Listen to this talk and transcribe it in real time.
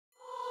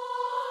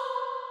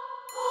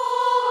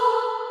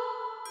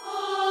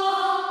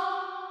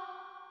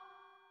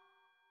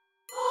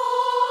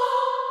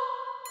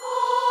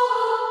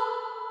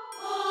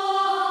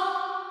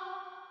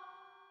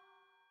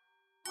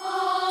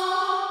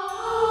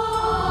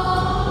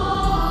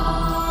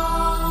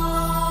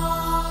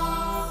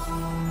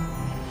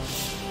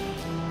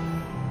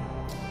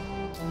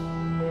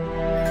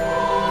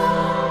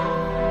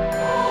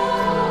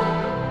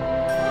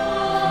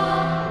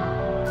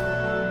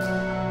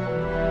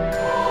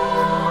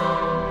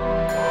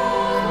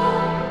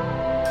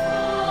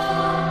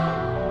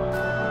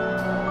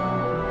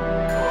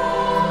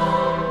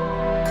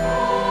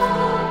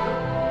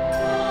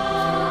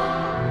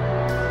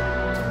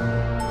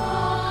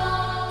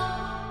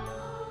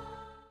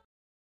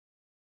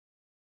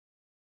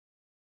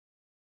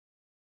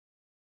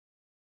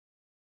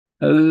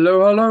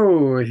Hello,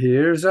 hello.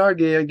 Here's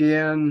Augie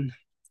again.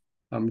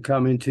 I'm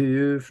coming to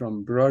you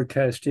from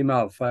Broadcast Team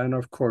Alpha and,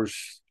 of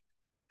course,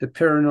 the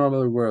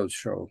Paranormal World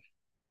Show.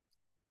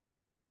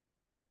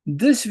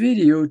 This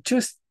video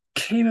just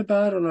came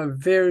about on a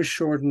very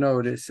short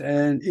notice,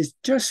 and it's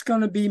just going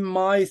to be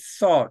my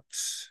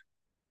thoughts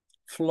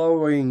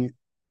flowing,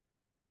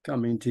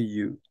 coming to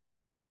you.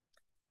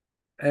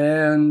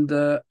 And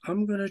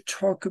I'm going to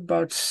talk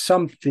about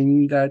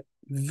something that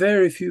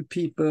very few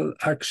people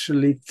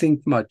actually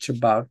think much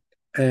about,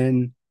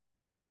 but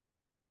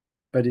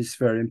it's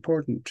very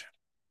important.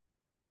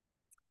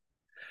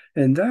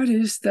 And that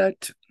is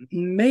that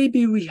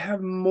maybe we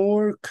have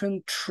more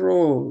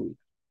control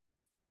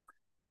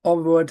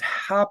of what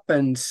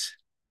happens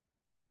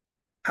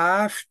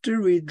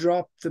after we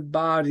drop the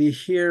body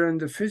here in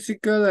the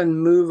physical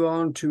and move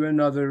on to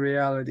another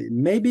reality.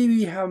 Maybe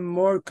we have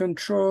more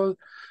control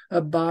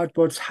about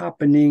what's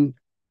happening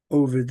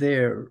over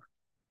there,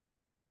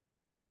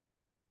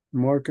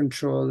 more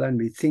control than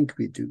we think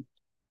we do,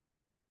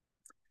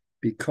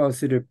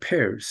 because it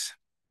appears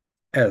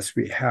as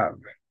we have.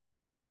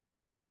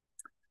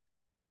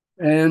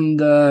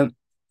 And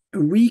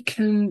we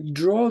can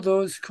draw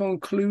those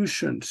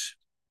conclusions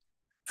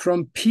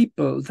from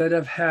people that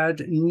have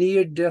had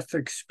near-death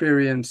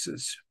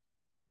experiences,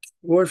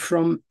 or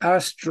from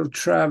astral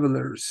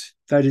travelers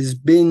that has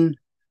been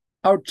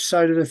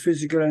outside of the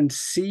physical and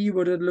see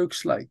what it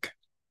looks like.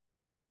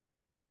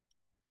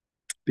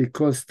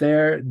 Because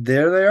there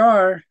they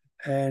are,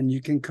 and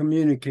you can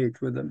communicate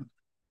with them.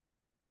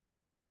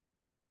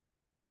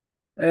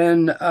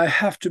 And I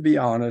have to be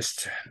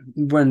honest,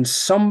 when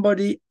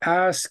somebody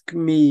asks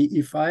me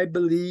if I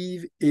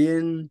believe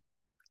in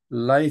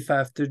life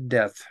after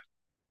death,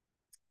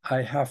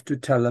 I have to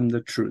tell them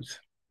the truth.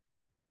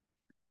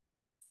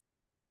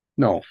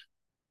 No,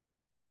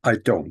 I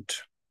don't.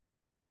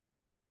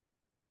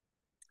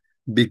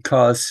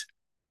 Because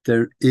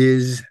there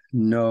is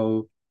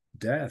no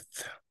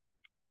death.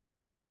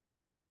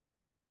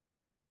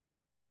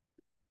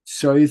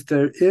 So if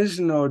there is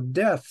no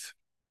death,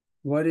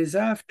 what is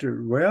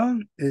after? Well,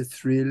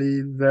 it's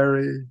really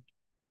very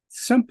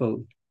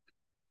simple.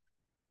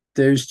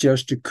 There's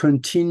just a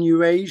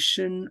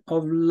continuation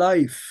of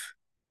life.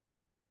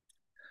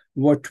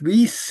 What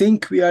we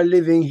think we are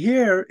living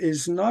here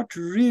is not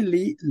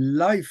really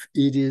life,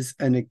 it is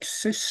an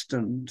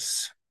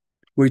existence,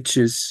 which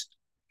is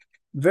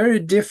very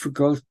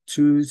difficult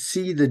to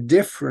see the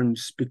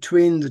difference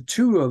between the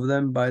two of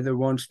them by the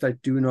ones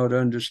that do not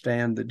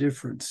understand the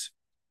difference.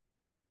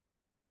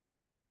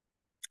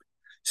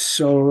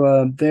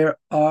 So there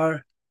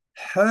are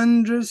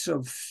hundreds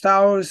of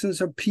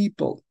thousands of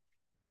people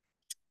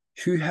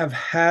who have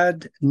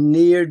had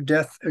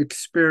near-death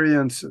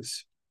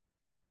experiences.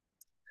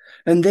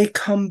 And they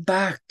come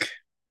back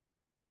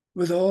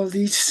with all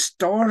these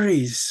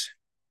stories,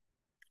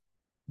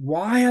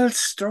 wild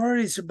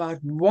stories about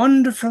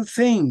wonderful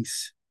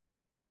things.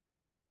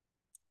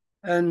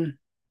 And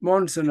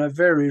once on a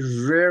very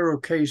rare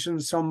occasion,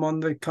 someone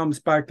that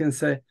comes back and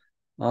say,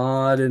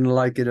 oh, I didn't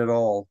like it at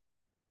all.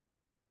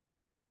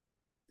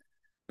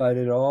 But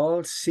it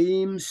all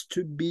seems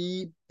to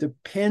be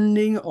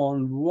depending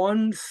on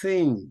one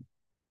thing,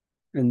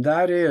 and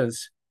that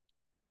is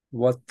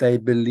what they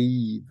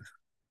believe,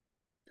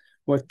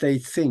 what they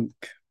think,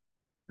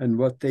 and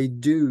what they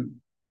do.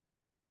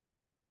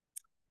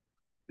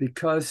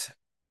 Because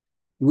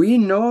we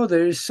know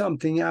there is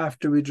something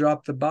after we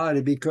drop the body,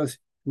 because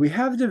we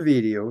have the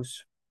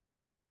videos,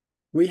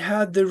 we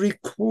have the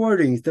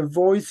recordings, the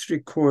voice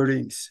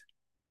recordings,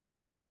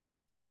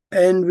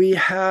 and we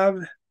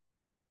have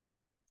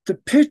the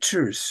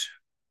pictures,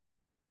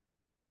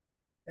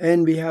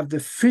 and we have the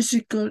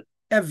physical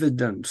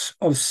evidence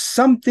of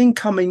something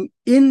coming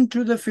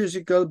into the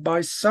physical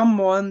by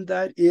someone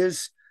that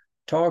is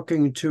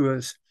talking to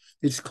us.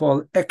 It's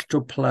called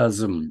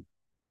ectoplasm.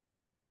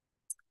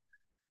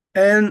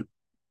 And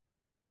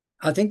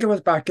I think it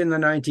was back in the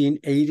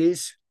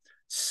 1980s,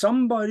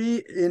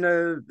 somebody in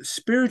a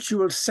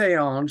spiritual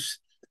seance,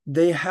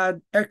 they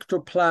had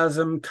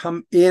ectoplasm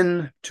come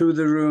in to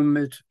the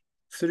room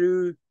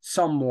through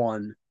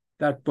someone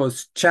that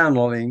was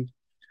channeling.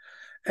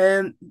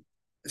 And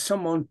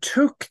someone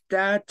took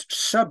that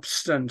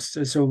substance,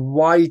 as a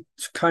white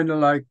kind of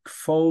like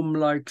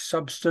foam-like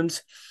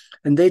substance,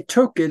 and they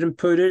took it and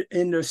put it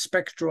in a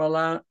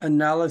spectral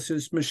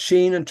analysis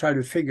machine and tried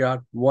to figure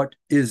out what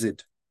is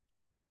it.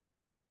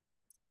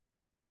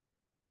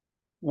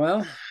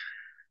 Well,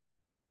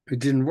 it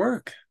didn't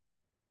work.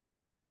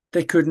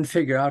 They couldn't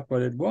figure out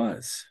what it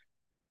was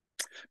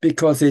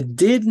because it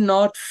did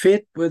not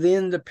fit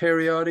within the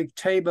periodic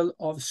table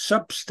of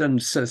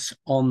substances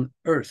on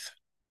Earth.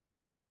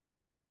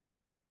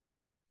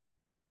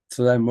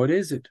 So then what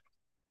is it?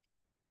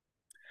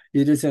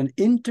 It is an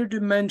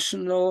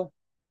interdimensional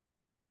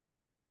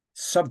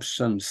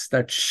substance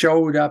that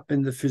showed up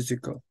in the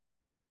physical.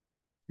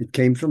 It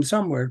came from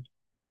somewhere.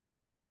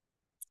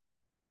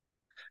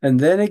 And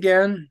then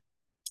again,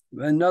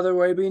 another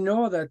way we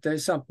know that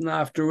there's something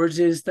afterwards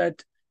is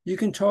that you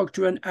can talk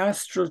to an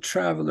astral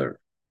traveler.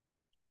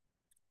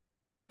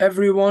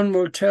 everyone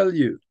will tell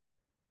you,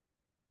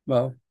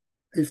 well,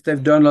 if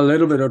they've done a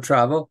little bit of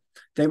travel,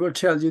 they will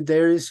tell you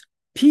there is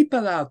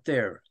people out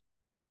there.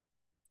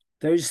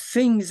 There's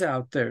things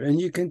out there, and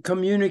you can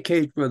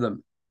communicate with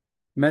them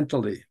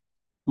mentally,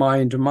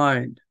 mind to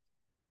mind.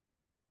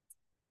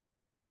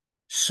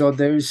 So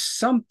there's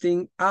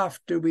something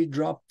after we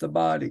drop the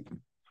body.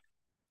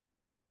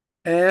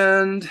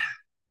 And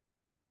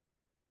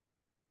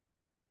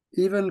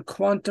even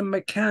quantum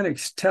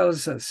mechanics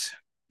tells us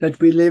that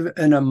we live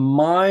in a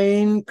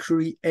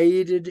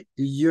mind-created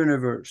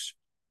universe.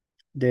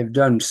 They've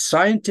done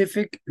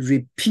scientific,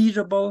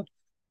 repeatable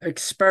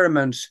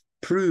experiments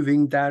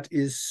proving that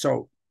is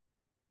so.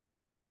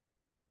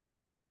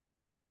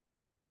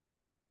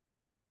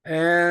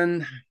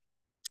 And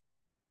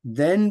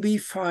then we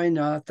find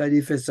out that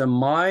if it's a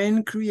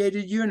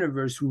mind-created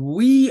universe,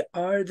 we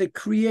are the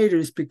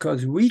creators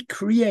because we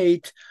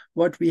create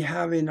what we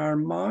have in our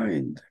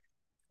mind.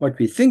 What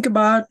we think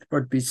about,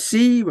 what we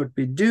see, what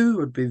we do,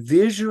 what we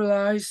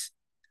visualize,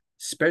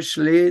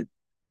 especially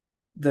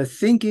the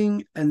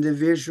thinking and the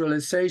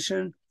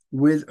visualization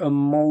with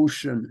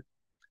emotion.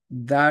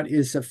 That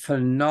is a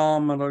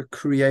phenomenal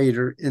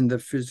creator in the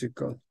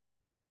physical.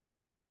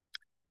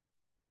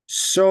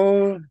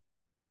 So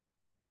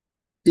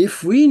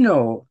if we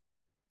know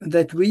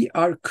that we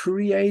are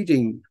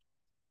creating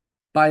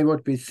by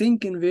what we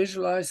think and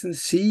visualize and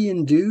see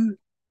and do,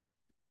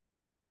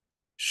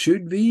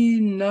 should we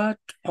not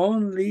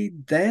only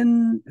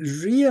then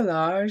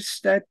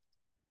realize that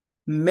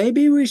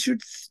maybe we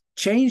should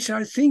change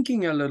our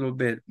thinking a little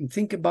bit and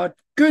think about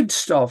good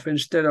stuff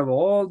instead of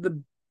all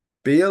the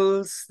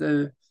bills,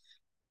 the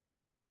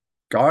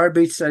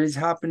garbage that is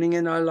happening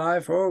in our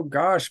life? Oh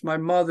gosh, my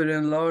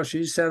mother-in-law,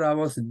 she said I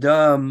was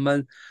dumb.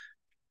 And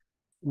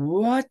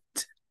what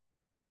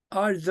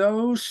are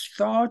those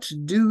thoughts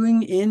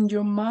doing in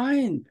your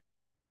mind?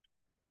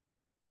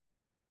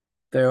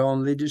 They're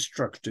only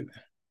destructive.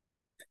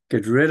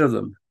 Get rid of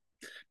them,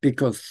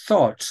 because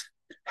thoughts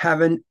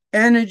have an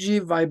energy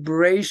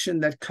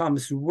vibration that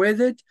comes with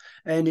it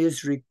and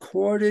is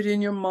recorded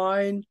in your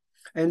mind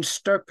and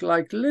stuck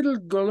like little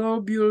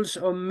globules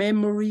of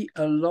memory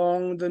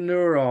along the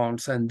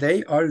neurons, and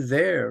they are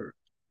there.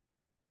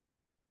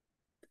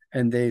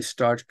 And they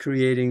start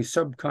creating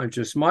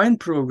subconscious mind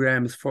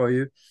programs for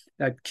you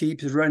that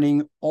keeps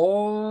running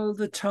all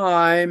the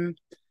time.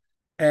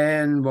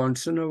 And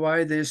once in a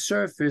while they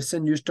surface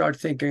and you start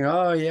thinking,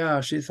 oh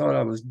yeah, she thought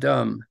I was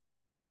dumb.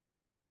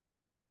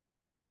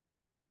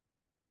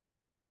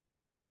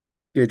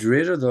 Get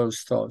rid of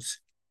those thoughts.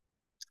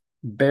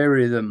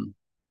 Bury them.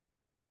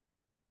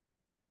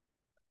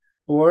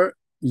 Or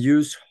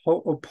use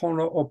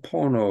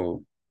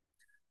Ho'oponopono.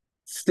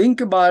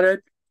 Think about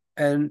it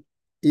and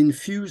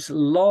infuse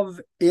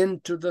love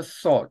into the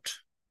thought.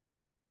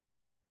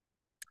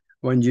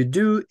 When you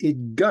do,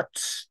 it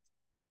guts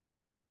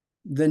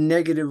the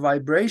negative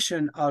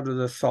vibration out of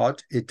the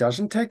thought. It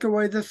doesn't take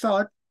away the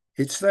thought.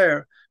 It's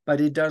there,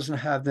 but it doesn't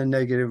have the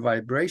negative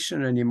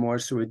vibration anymore,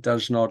 so it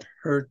does not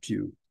hurt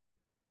you.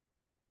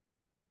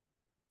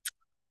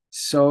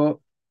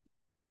 So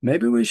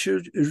maybe we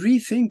should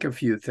rethink a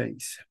few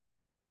things.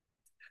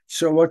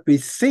 So what we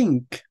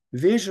think,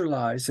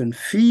 visualize, and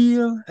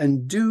feel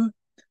and do,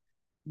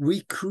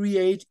 we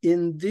create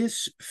in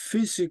this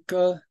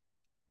physical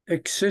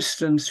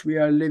existence we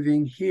are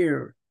living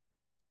here,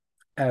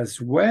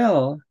 as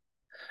well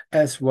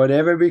as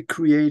whatever we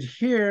create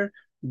here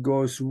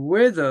goes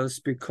with us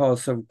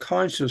because of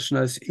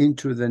consciousness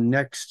into the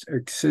next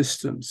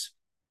existence.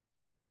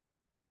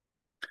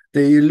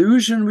 The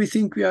illusion we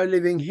think we are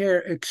living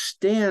here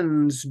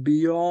extends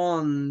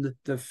beyond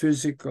the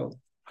physical,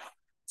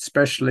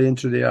 especially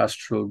into the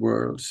astral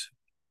worlds.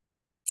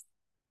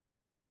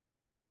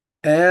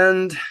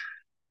 And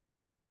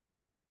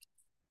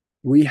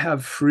we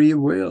have free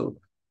will.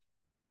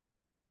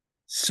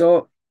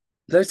 So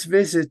let's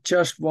visit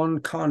just one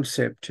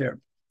concept here.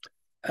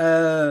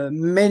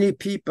 Many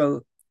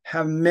people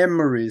have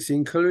memories,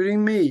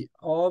 including me,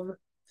 of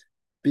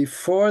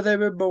before they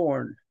were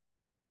born.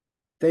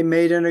 They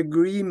made an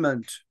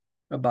agreement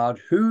about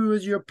who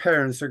your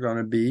parents are going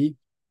to be,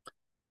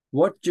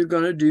 what you're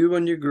going to do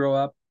when you grow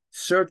up,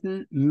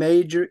 certain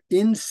major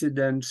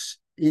incidents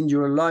in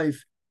your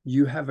life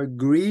you have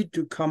agreed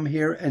to come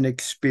here and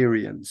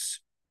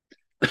experience.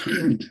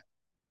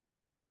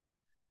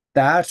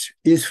 That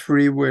is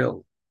free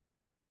will.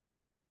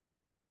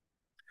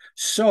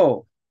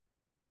 So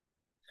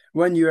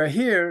when you are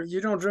here,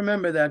 you don't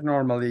remember that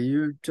normally.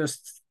 You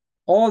just,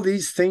 all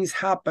these things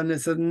happen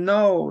and said,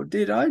 no,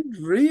 did I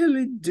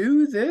really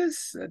do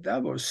this?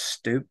 That was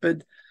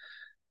stupid.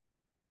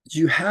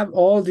 You have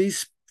all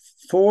these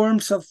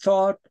forms of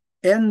thought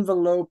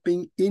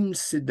enveloping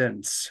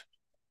incidents,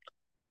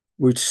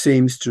 which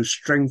seems to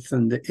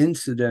strengthen the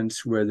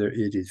incidents, whether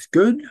it is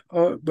good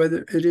or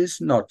whether it is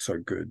not so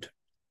good.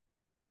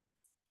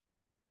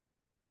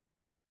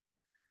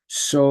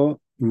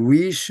 So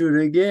we should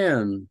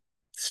again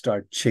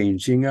start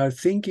changing our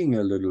thinking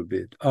a little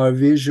bit, our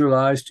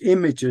visualized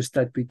images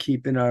that we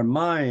keep in our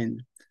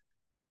mind.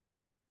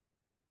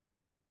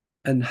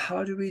 And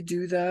how do we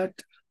do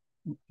that?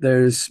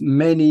 There's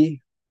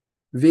many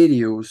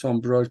videos on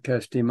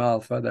Broadcast Team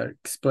Alpha that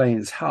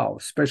explains how,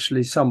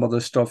 especially some of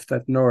the stuff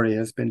that Nori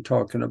has been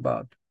talking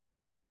about.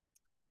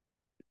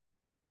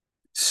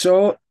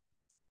 So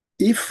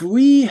if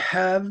we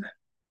have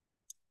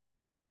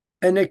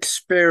an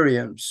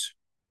experience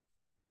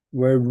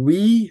where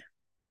we,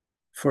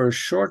 for a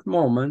short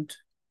moment,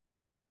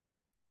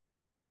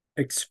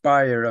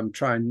 expire, I'm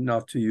trying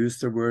not to use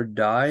the word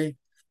die,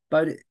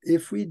 but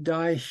if we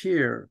die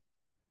here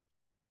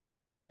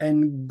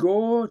and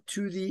go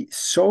to the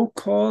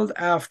so-called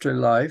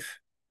afterlife,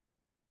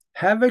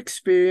 have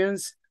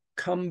experience,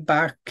 come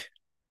back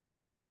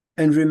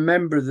and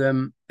remember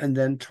them, and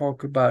then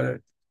talk about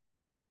it.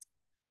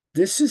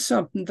 This is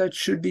something that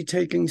should be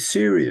taken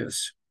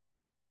serious,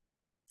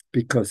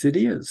 because it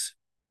is.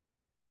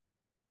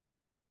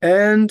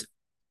 And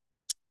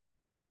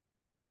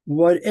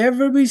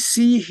whatever we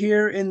see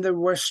here in the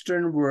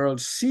Western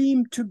world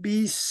seem to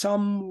be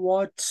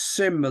somewhat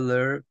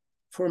similar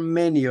for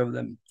many of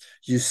them.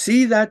 You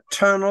see that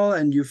tunnel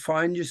and you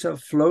find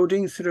yourself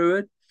floating through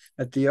it.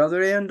 At the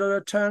other end of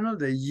the tunnel,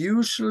 there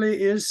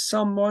usually is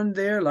someone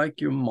there, like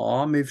your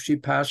mom, if she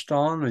passed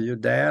on, or your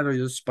dad, or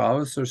your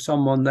spouse, or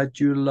someone that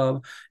you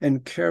love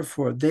and care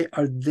for. They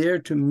are there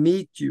to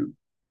meet you.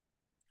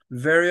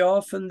 Very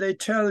often they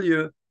tell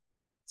you,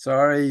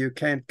 sorry, you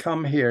can't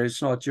come here.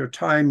 It's not your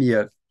time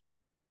yet.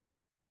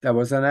 That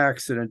was an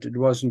accident. It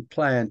wasn't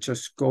planned.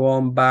 Just go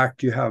on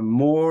back. You have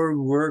more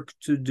work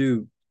to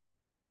do.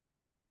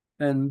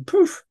 And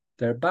poof,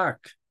 they're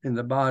back in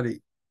the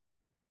body.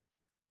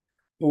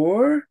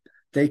 Or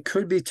they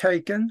could be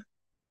taken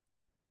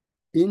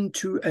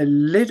into a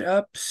lit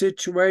up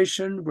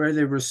situation where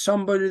there was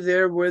somebody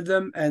there with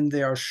them and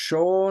they are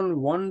shown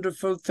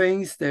wonderful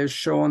things. They're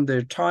shown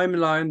their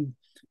timeline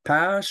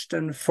past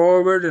and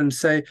forward and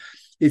say,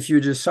 if you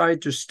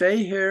decide to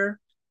stay here,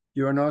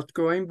 you're not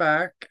going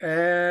back.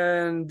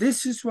 And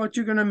this is what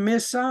you're going to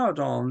miss out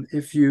on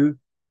if you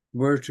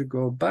were to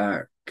go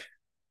back.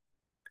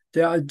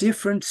 There are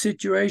different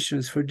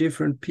situations for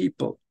different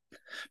people,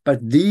 but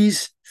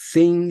these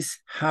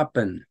things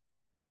happen.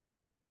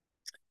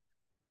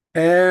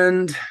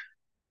 And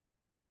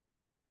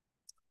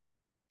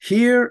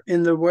here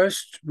in the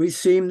West, we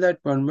seem that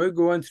when we're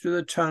going through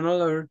the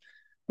tunnel, or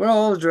we're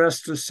all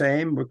dressed the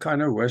same, we're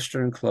kind of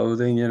Western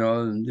clothing, you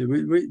know, and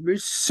we're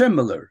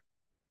similar.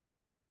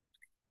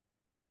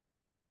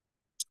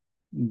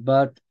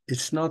 But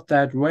it's not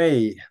that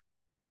way.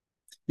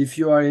 If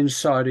you are in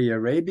Saudi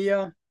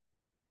Arabia,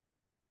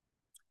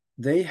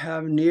 they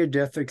have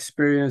near-death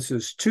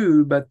experiences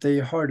too, but they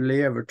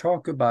hardly ever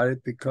talk about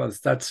it because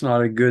that's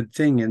not a good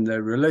thing in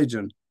their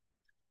religion.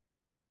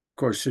 Of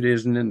course, it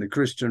isn't in the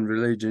Christian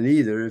religion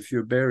either if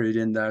you're buried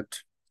in that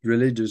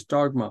religious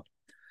dogma.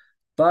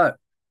 But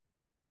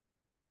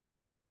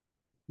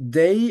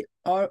they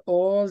are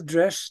all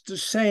dressed the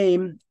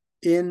same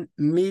in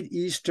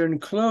Mid-Eastern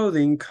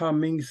clothing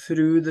coming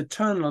through the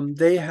tunnel.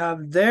 They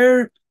have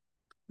their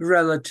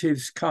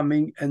relatives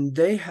coming and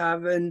they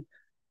have an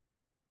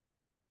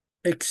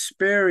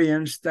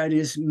experience that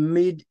is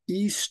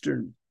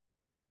Mid-Eastern.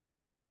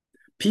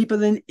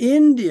 People in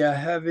India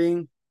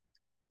having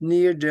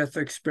near-death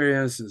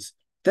experiences.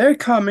 They're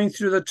coming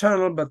through the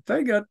tunnel, but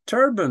they got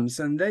turbans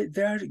and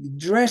they're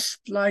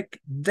dressed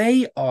like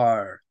they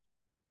are.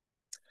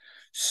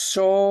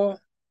 So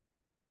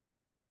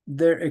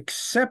their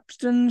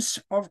acceptance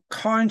of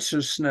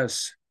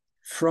consciousness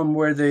from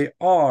where they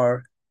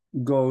are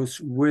goes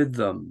with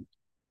them.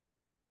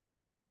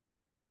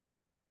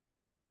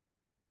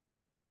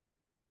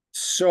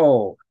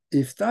 So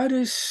if that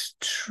is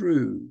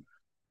true,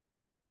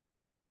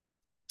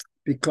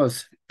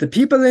 because the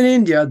people in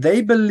India,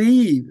 they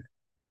believe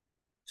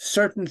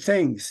certain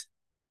things,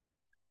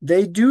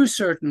 they do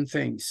certain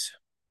things,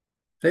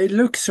 they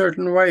look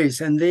certain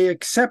ways, and they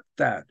accept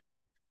that.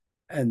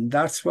 And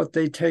that's what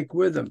they take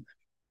with them.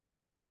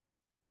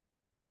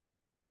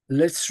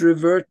 Let's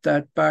revert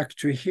that back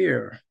to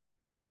here.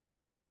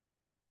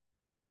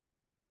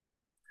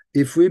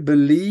 If we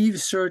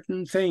believe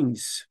certain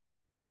things,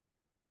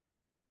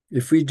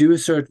 if we do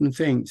certain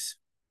things,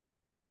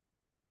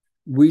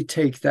 we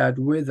take that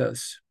with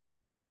us.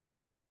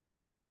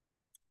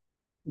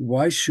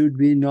 Why should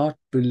we not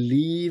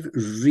believe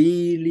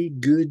really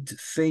good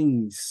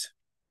things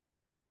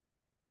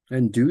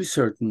and do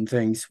certain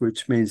things,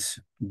 which means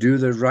do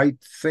the right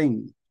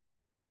thing?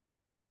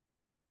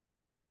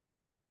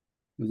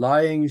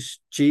 Lying,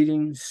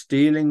 cheating,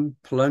 stealing,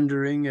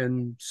 plundering,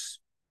 and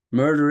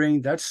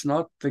murdering, that's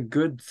not the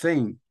good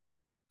thing.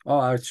 Oh,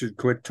 I should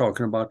quit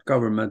talking about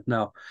government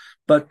now.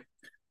 But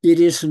it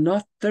is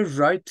not the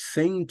right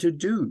thing to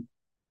do.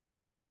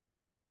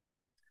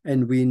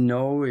 And we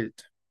know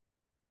it.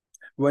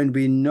 When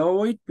we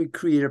know it, we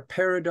create a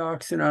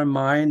paradox in our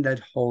mind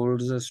that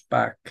holds us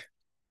back.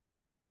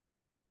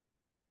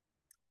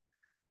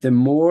 The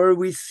more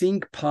we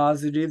think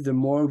positive, the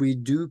more we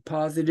do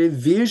positive,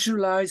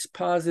 visualize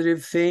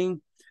positive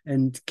thing,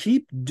 and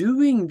keep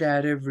doing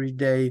that every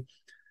day,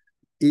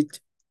 it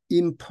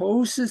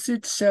imposes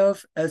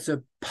itself as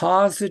a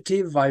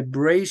positive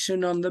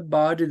vibration on the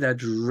body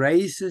that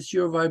raises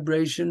your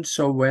vibration.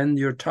 So when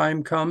your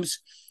time comes,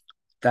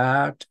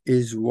 that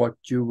is what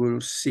you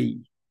will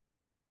see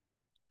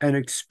and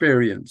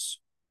experience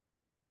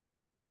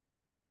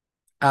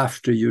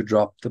after you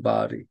drop the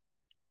body.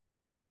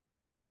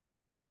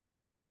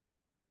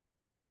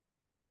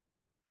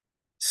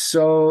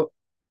 So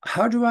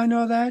how do I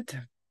know that?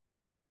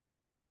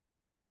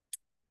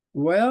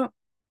 Well,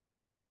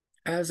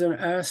 as an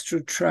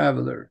astral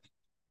traveler,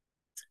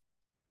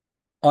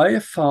 I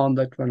have found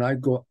that when I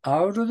go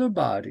out of the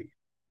body,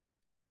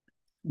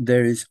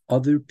 there is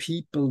other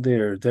people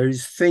there, there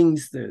is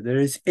things there, there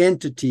is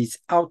entities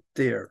out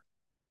there.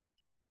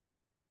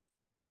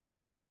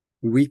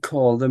 We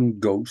call them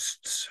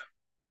ghosts,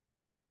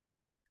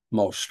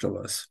 most of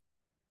us.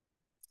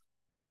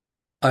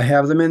 I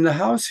have them in the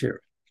house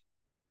here.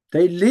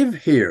 They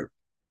live here.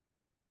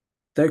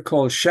 They're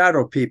called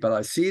shadow people.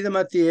 I see them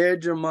at the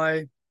edge of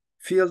my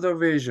field of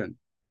vision.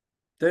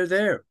 They're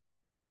there.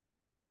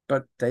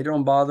 But they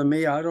don't bother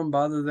me, I don't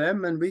bother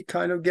them, and we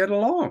kind of get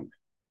along.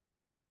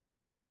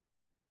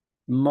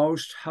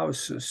 Most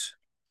houses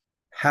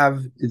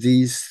have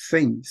these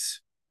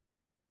things,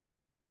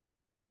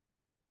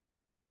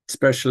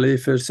 especially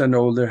if it's an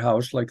older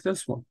house like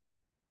this one.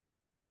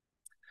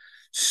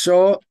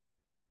 So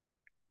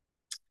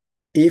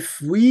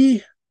if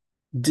we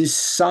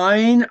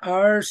design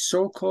our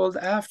so-called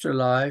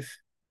afterlife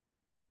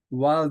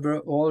while we're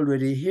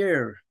already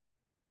here,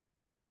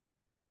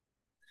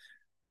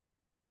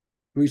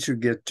 we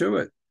should get to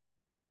it.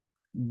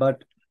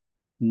 But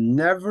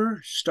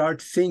never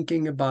start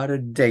thinking about a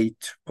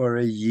date or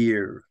a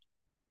year,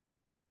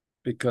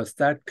 because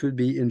that could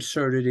be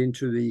inserted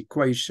into the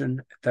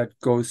equation that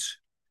goes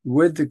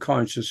with the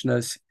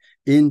consciousness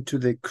into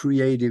the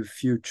creative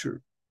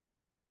future.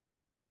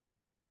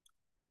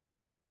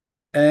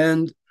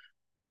 And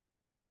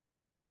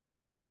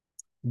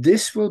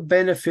this will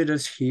benefit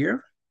us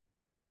here,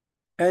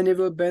 and it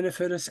will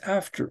benefit us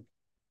after.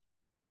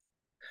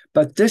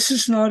 But this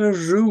is not a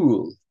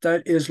rule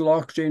that is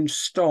locked in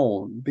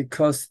stone,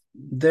 because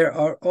there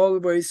are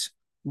always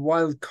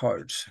wild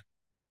cards.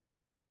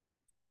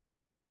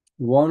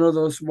 One of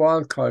those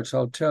wild cards,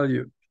 I'll tell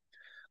you.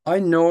 I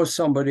know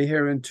somebody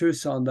here in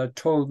Tucson that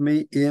told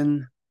me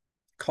in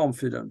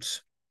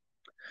confidence.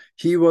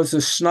 He was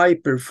a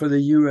sniper for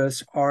the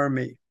US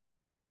Army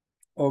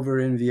over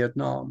in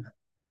Vietnam.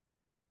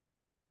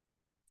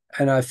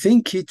 And I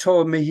think he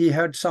told me he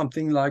had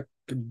something like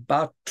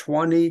about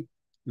 20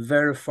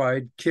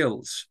 verified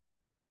kills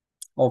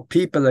of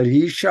people that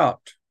he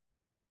shot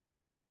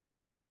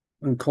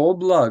in cold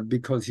blood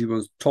because he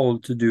was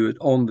told to do it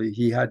only.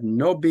 He had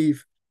no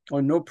beef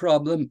or no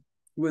problem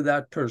with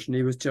that person.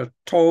 He was just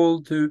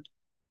told to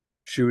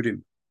shoot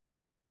him.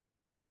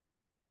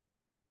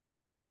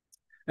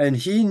 And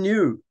he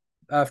knew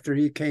after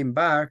he came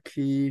back,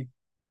 he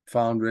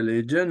found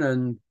religion,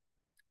 and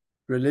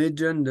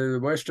religion, the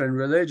Western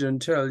religion,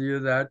 tell you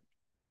that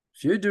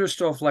if you do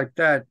stuff like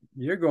that,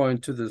 you're going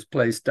to this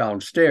place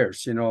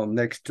downstairs, you know,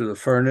 next to the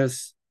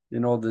furnace, you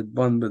know, the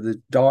one with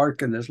the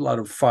dark and there's a lot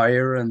of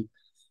fire, and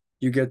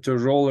you get to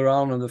roll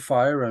around on the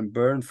fire and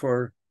burn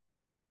for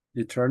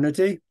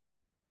eternity.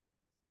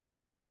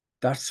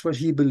 That's what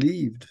he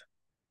believed.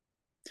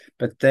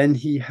 But then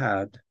he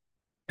had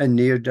a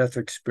near-death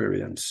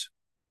experience,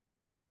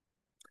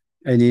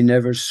 and he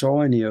never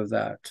saw any of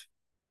that.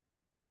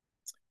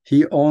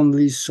 He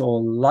only saw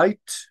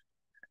light,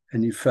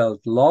 and he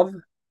felt love,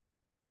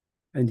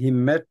 and he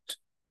met,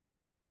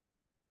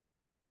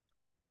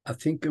 I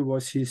think it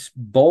was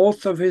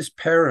both of his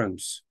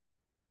parents.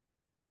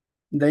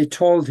 They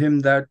told him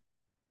that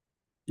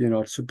you're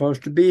not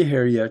supposed to be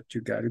here yet.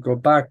 You got to go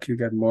back. You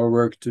got more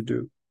work to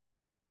do.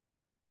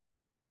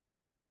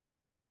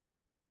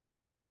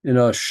 You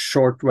know, a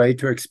short way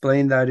to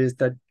explain that is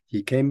that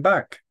he came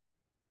back.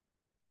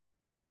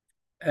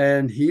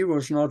 And he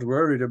was not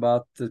worried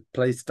about the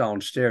place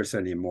downstairs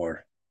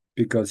anymore,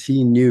 because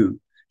he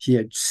knew, he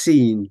had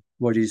seen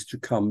what is to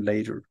come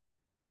later.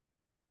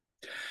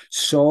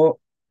 So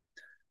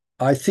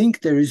I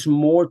think there is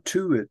more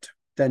to it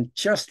than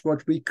just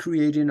what we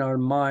create in our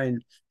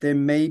mind. There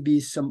may be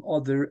some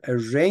other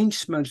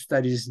arrangements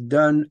that is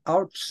done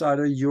outside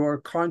of your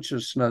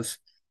consciousness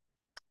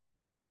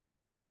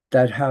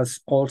that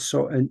has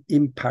also an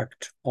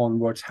impact on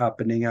what's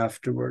happening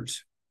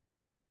afterwards.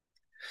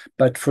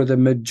 But for the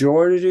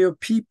majority of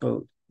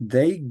people,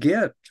 they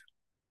get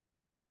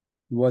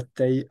what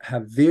they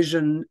have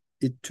visioned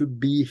it to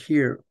be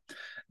here.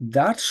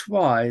 That's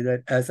why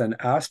that as an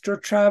astral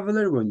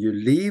traveler, when you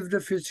leave the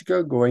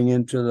physical, going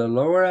into the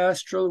lower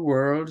astral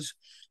worlds,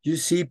 you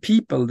see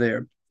people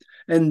there,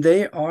 and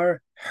they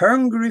are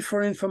hungry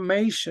for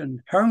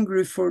information,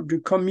 hungry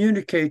to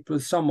communicate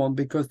with someone,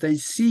 because they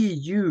see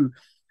you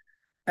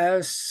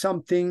as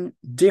something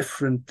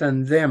different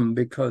than them,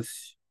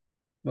 because,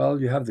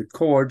 well, you have the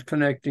cord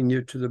connecting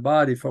you to the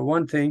body for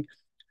one thing,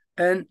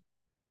 and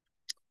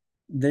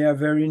they are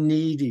very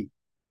needy.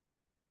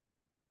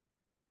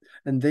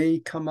 and they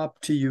come up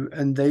to you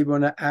and they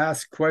want to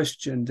ask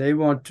questions. They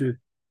want to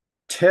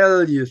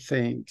tell you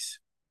things.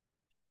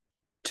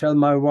 Tell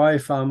my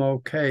wife I'm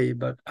okay,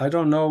 but I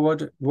don't know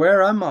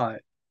where am I?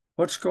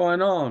 What's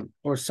going on?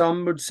 Or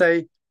some would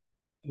say,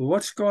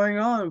 what's going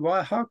on?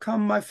 Why, how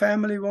come my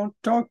family won't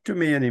talk to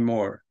me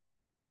anymore?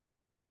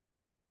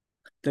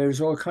 There's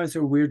all kinds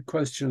of weird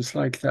questions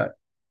like that.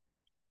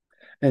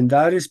 And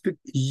that is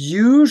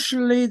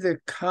usually the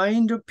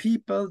kind of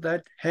people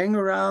that hang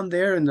around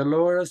there in the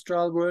lower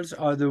astral worlds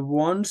are the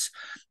ones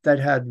that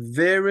had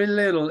very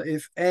little,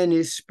 if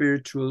any,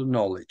 spiritual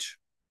knowledge.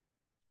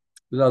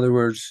 In other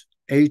words,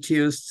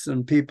 atheists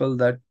and people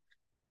that,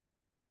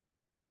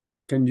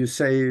 can you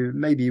say,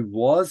 maybe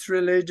was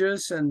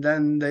religious and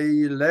then they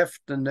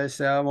left and they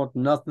say, I want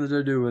nothing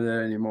to do with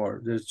it anymore.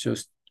 There's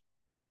just,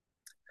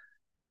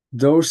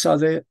 those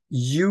are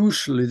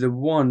usually the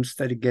ones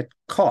that get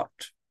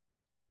caught.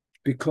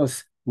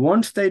 Because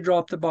once they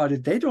drop the body,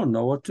 they don't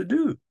know what to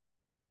do.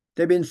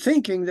 They've been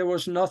thinking there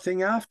was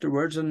nothing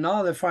afterwards, and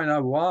now they find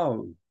out,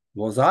 wow,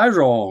 was I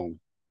wrong?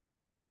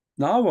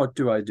 Now what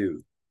do I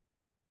do?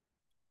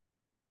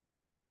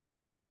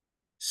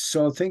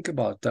 So think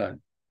about that.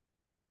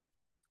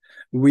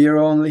 We are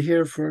only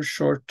here for a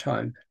short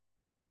time.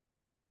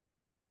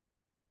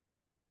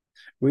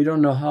 We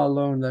don't know how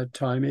long that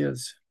time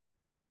is.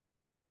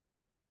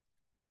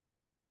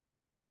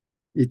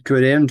 It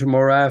could end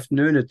tomorrow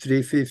afternoon at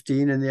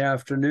 3:15 in the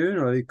afternoon,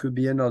 or it could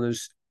be another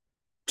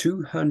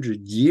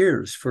 200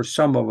 years for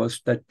some of us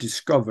that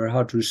discover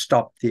how to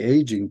stop the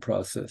aging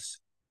process.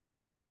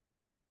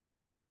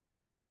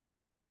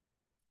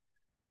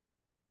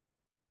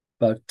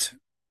 But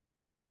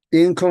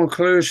in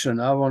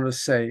conclusion, I want to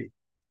say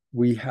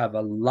we have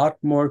a lot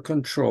more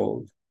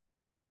control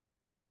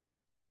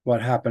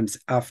what happens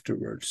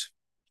afterwards.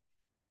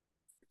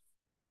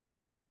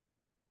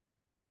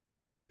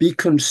 Be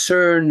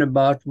concerned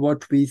about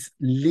what we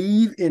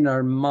leave in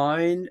our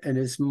mind and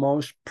is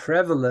most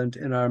prevalent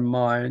in our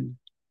mind,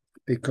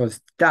 because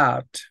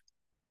that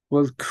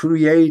will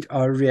create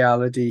our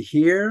reality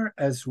here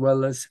as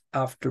well as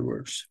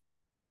afterwards.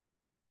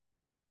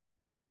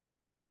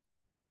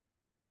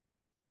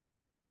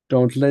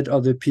 Don't let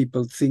other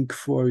people think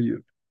for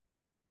you.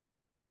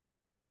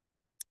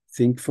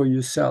 Think for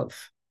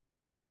yourself.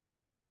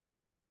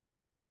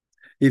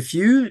 If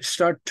you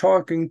start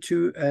talking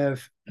to,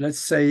 let's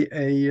say,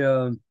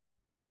 a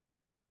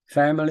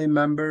family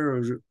member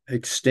or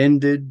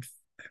extended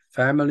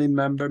family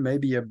member,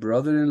 maybe a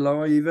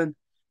brother-in-law even,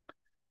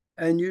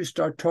 and you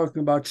start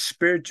talking about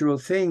spiritual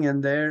thing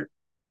and their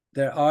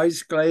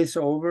eyes glaze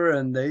over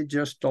and they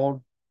just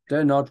don't,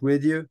 they're not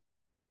with you,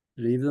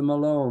 leave them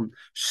alone.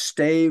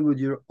 Stay with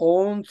your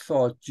own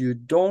thought. You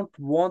don't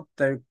want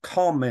their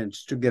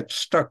comments to get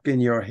stuck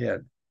in your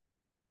head.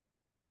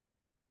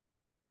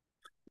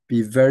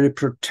 Be very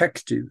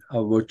protective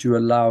of what you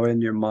allow in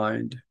your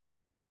mind,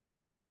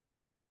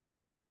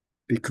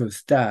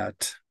 because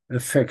that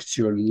affects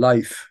your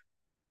life,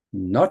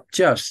 not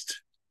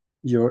just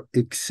your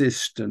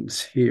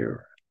existence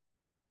here.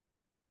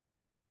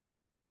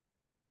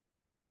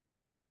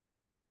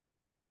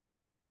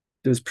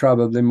 There's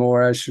probably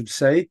more I should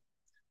say,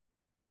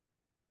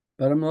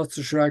 but I'm not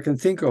so sure I can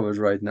think of it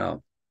right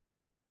now.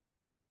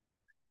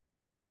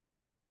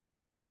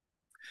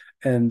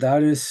 And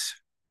that is,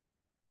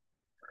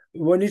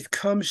 when it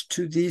comes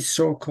to the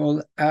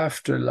so-called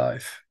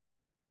afterlife,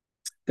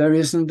 there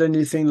isn't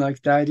anything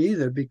like that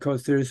either,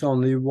 because there is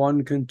only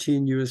one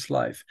continuous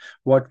life.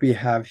 What we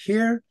have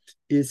here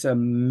is a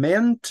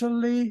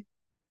mentally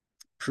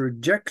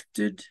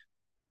projected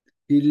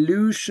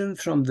illusion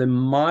from the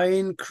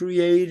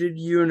mind-created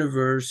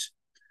universe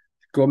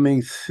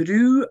coming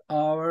through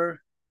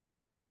our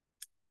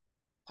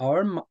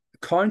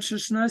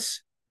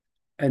consciousness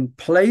and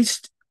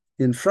placed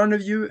in front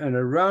of you and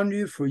around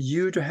you for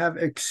you to have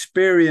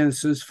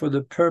experiences for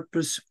the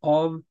purpose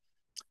of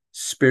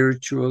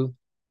spiritual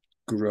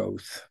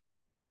growth.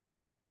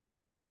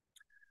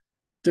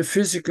 The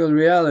physical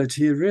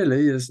reality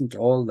really isn't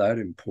all that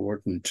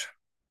important.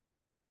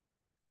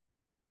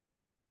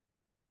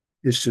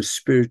 It's the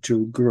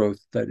spiritual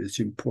growth that is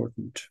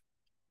important.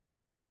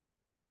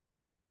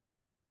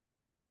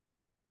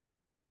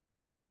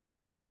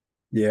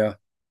 Yeah,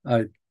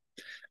 I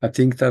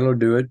think that'll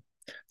do it.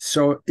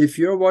 So if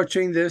you're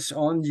watching this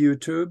on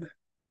YouTube,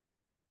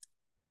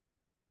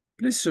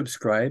 please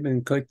subscribe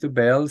and click the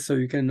bell so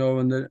you can know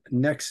when the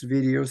next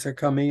videos are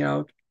coming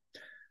out.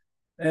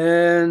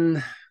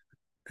 And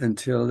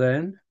until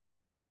then,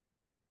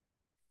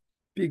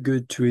 be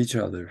good to each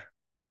other.